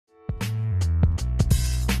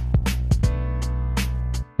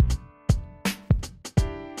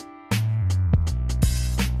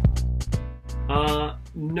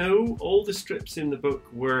No, all the strips in the book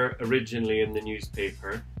were originally in the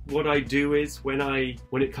newspaper. What I do is when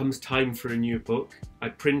it comes time for a new book, I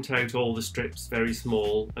print out all the strips very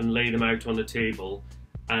small and lay them out on a table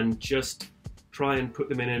and just try and put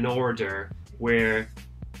them in an order where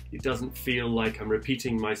it doesn't feel like I'm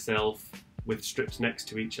repeating myself with strips next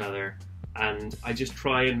to each other, and I just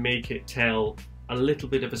try and make it tell a little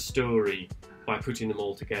bit of a story by putting them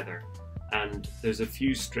all together. And there's a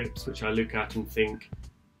few strips which I look at and think,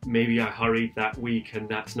 maybe I hurried that week and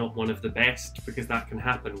that's not one of the best, because that can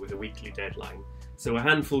happen with a weekly deadline. So a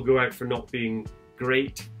handful go out for not being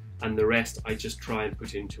great, and the rest I just try and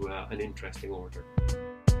put into an interesting order.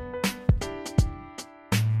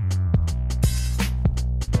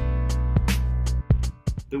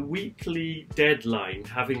 The weekly deadline,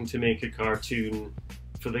 having to make a cartoon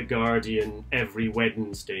for The Guardian every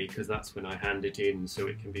Wednesday, because that's when I hand it in so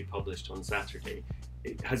it can be published on Saturday,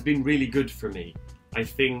 it has been really good for me. I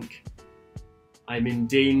think I'm in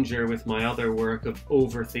danger with my other work of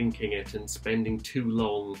overthinking it and spending too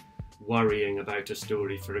long worrying about a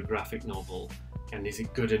story for a graphic novel. And is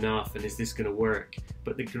it good enough, and is this going to work?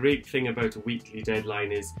 But the great thing about a weekly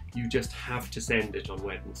deadline is you just have to send it on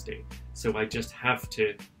Wednesday. So I just have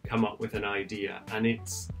to come up with an idea, and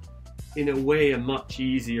it's in a way a much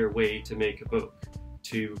easier way to make a book,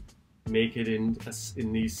 to make it in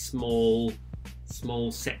these small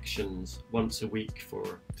sections once a week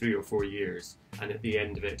for 3 or 4 years, and at the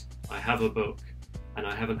end of it I have a book and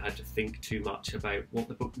I haven't had to think too much about what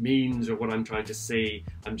the book means or what I'm trying to say.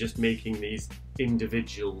 I'm just making these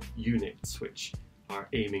individual units which are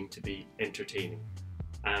aiming to be entertaining.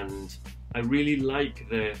 And I really like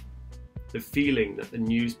the feeling that the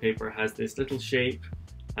newspaper has this little shape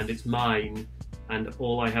and it's mine, and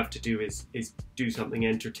all I have to do is do something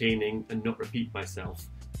entertaining and not repeat myself,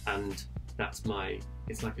 and that's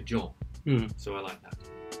it's like a job. So I like that.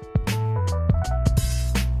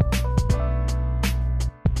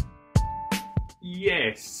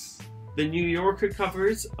 Yes, the New Yorker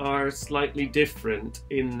covers are slightly different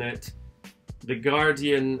in that The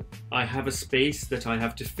Guardian, I have a space that I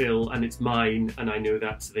have to fill and it's mine and I know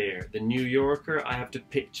that's there. The New Yorker, I have to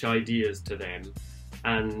pitch ideas to them,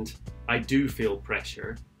 and I do feel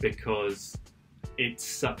pressure because it's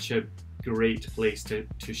such a great place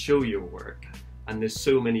to show your work, and there's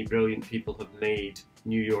so many brilliant people have made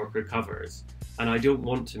New Yorker covers, and I don't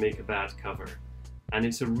want to make a bad cover. And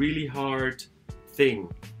it's a really hard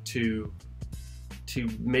thing to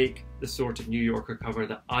make the sort of New Yorker cover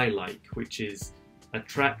that I like, which is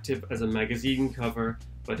attractive as a magazine cover,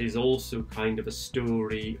 but is also kind of a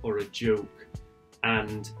story or a joke,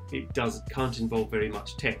 and it can't involve very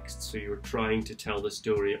much text, so you're trying to tell the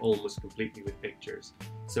story almost completely with pictures.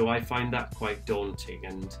 So I find that quite daunting,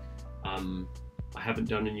 and I haven't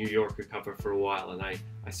done a New Yorker cover for a while, and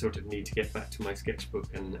I sort of need to get back to my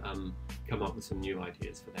sketchbook and come up with some new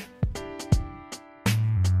ideas for that.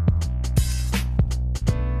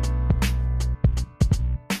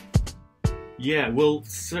 Yeah, well,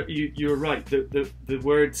 you're right. The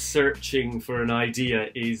word searching for an idea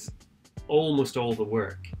is almost all the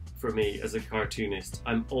work for me as a cartoonist.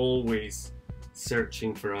 I'm always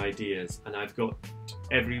searching for ideas, and I've got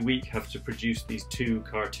every week have to produce these 2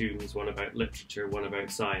 cartoons, one about literature, one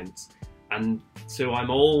about science, and so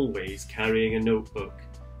I'm always carrying a notebook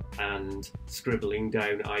and scribbling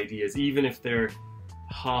down ideas, even if they're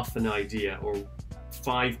half an idea or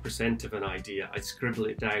 5% of an idea. I scribble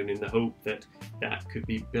it down in the hope that that could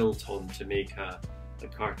be built on to make a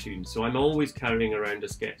cartoon. So I'm always carrying around a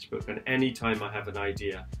sketchbook, and anytime I have an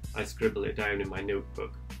idea I scribble it down in my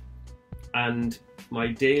notebook. And my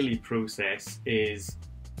daily process is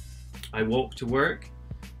I walk to work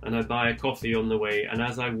and I buy a coffee on the way, and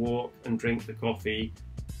as I walk and drink the coffee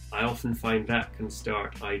I often find that can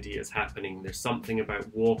start ideas happening. There's something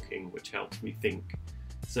about walking which helps me think.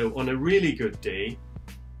 So on a really good day,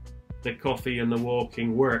 the coffee and the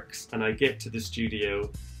walking works, and I get to the studio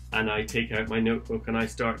and I take out my notebook and I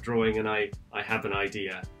start drawing, and I have an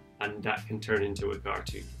idea, and that can turn into a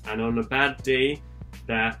cartoon. And on a bad day,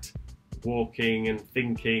 that walking and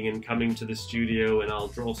thinking and coming to the studio, and I'll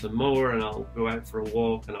draw some more, and I'll go out for a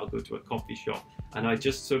walk, and I'll go to a coffee shop, and I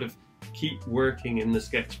just sort of keep working in the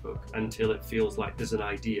sketchbook until it feels like there's an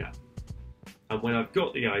idea. And when I've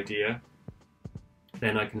got the idea,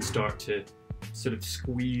 then I can start to sort of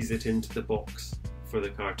squeeze it into the box for the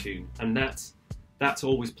cartoon. And that's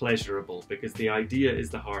always pleasurable, because the idea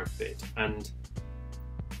is the hard bit. And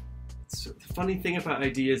the funny thing about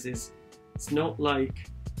ideas is it's not like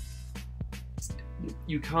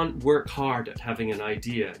you can't work hard at having an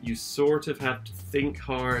idea. You sort of have to think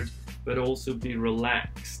hard but also be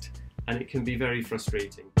relaxed and it can be very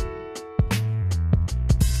frustrating.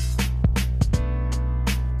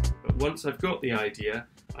 But once I've got the idea,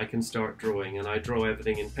 I can start drawing, and I draw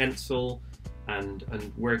everything in pencil and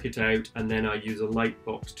work it out, and then I use a light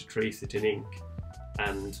box to trace it in ink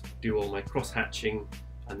and do all my cross-hatching,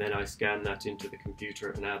 and then I scan that into the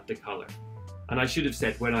computer and add the colour. And I should have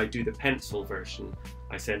said, when I do the pencil version,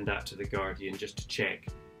 I send that to the Guardian just to check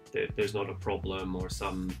that there's not a problem or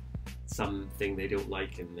something they don't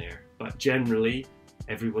like in there. But generally,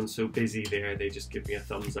 everyone's so busy there, they just give me a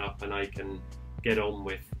thumbs up and I can get on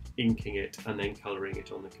with inking it and then colouring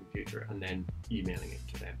it on the computer and then emailing it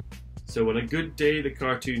to them. So on a good day, the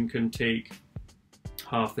cartoon can take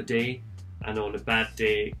half a day, and on a bad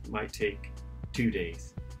day, it might take 2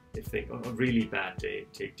 days. If they, on a really bad day,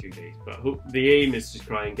 it take 2 days. But the aim is to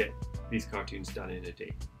try and get these cartoons done in a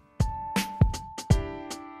day.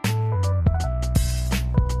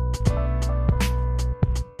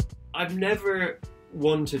 I've never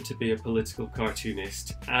wanted to be a political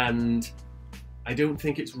cartoonist, and I don't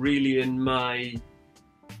think it's really in my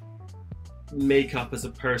makeup as a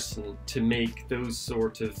person to make those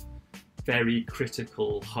sort of very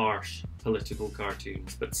critical, harsh political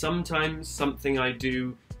cartoons. But sometimes something I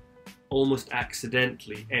do almost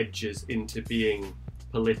accidentally edges into being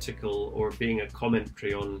political or being a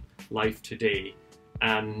commentary on life today,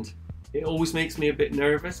 and it always makes me a bit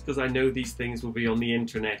nervous because I know these things will be on the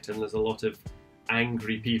internet and there's a lot of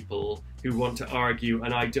angry people who want to argue,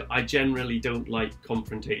 and I generally don't like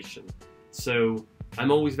confrontation. So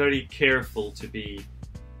I'm always very careful to be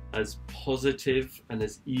as positive and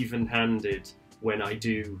as even-handed when I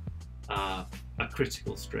do a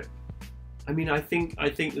critical strip. I mean, I think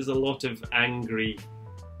there's a lot of angry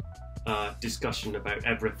discussion about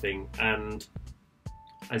everything, and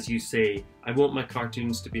as you say, I want my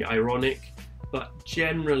cartoons to be ironic, but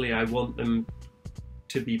generally I want them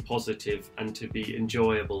to be positive and to be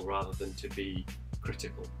enjoyable rather than to be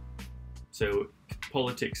critical. So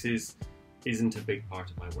politics isn't a big part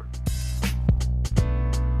of my work.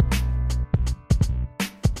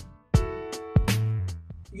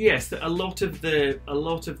 Yes, a lot of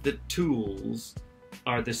the tools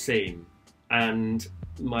are the same, and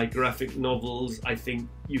my graphic novels, I think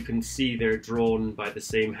you can see they're drawn by the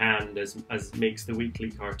same hand as makes the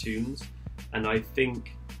weekly cartoons, and I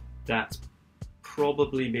think that's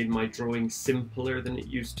probably made my drawing simpler than it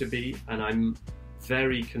used to be, and I'm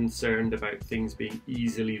very concerned about things being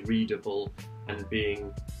easily readable and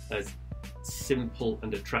being as simple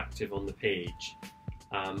and attractive on the page.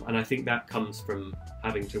 And I think that comes from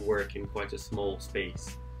having to work in quite a small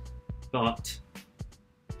space. But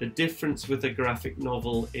the difference with a graphic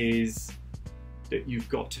novel is that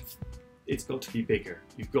it's got to be bigger.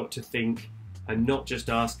 You've got to think, I'm not just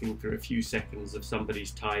asking for a few seconds of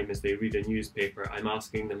somebody's time as they read a newspaper, I'm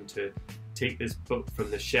asking them to take this book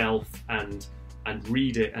from the shelf and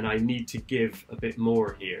read it, and I need to give a bit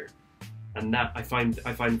more here. And that I find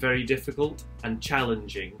very difficult and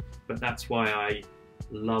challenging, but that's why I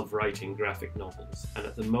love writing graphic novels. And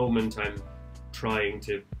at the moment I'm trying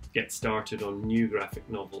to get started on new graphic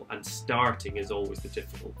novel, and starting is always the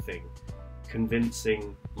difficult thing.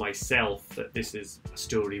 Convincing myself that this is a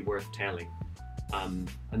story worth telling.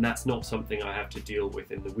 And that's not something I have to deal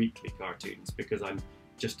with in the weekly cartoons because I'm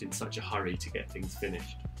just in such a hurry to get things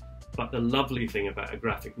finished. But the lovely thing about a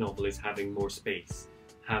graphic novel is having more space,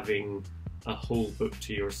 having a whole book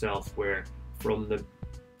to yourself where from the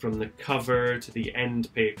cover to the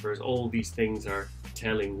end papers, all these things are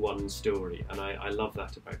telling one story, and I love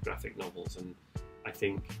that about graphic novels, and I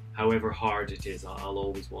think however hard it is, I'll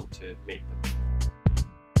always want to make them.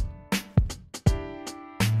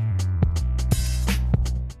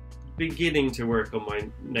 Beginning to work on my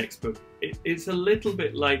next book, it's a little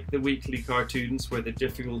bit like the weekly cartoons where the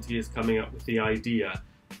difficulty is coming up with the idea.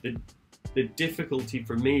 The difficulty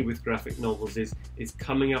for me with graphic novels is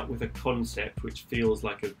coming up with a concept which feels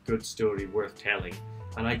like a good story worth telling.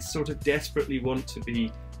 And I sort of desperately want to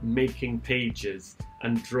be making pages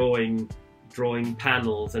and drawing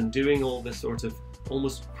panels and doing all the sort of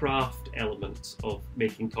almost craft elements of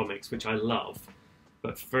making comics, which I love.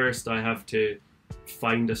 But first I have to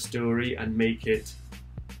find a story and make it,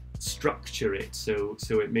 structure it so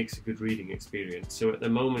it makes a good reading experience. So at the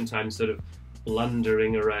moment I'm sort of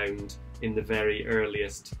blundering around in the very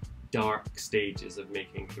earliest dark stages of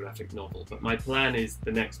making a graphic novel. But my plan is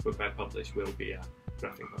the next book I publish will be a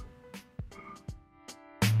graphic novel.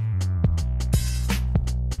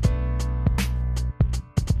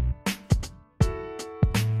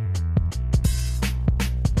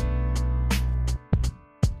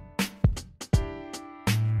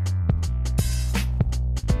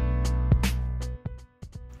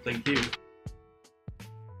 Thank you.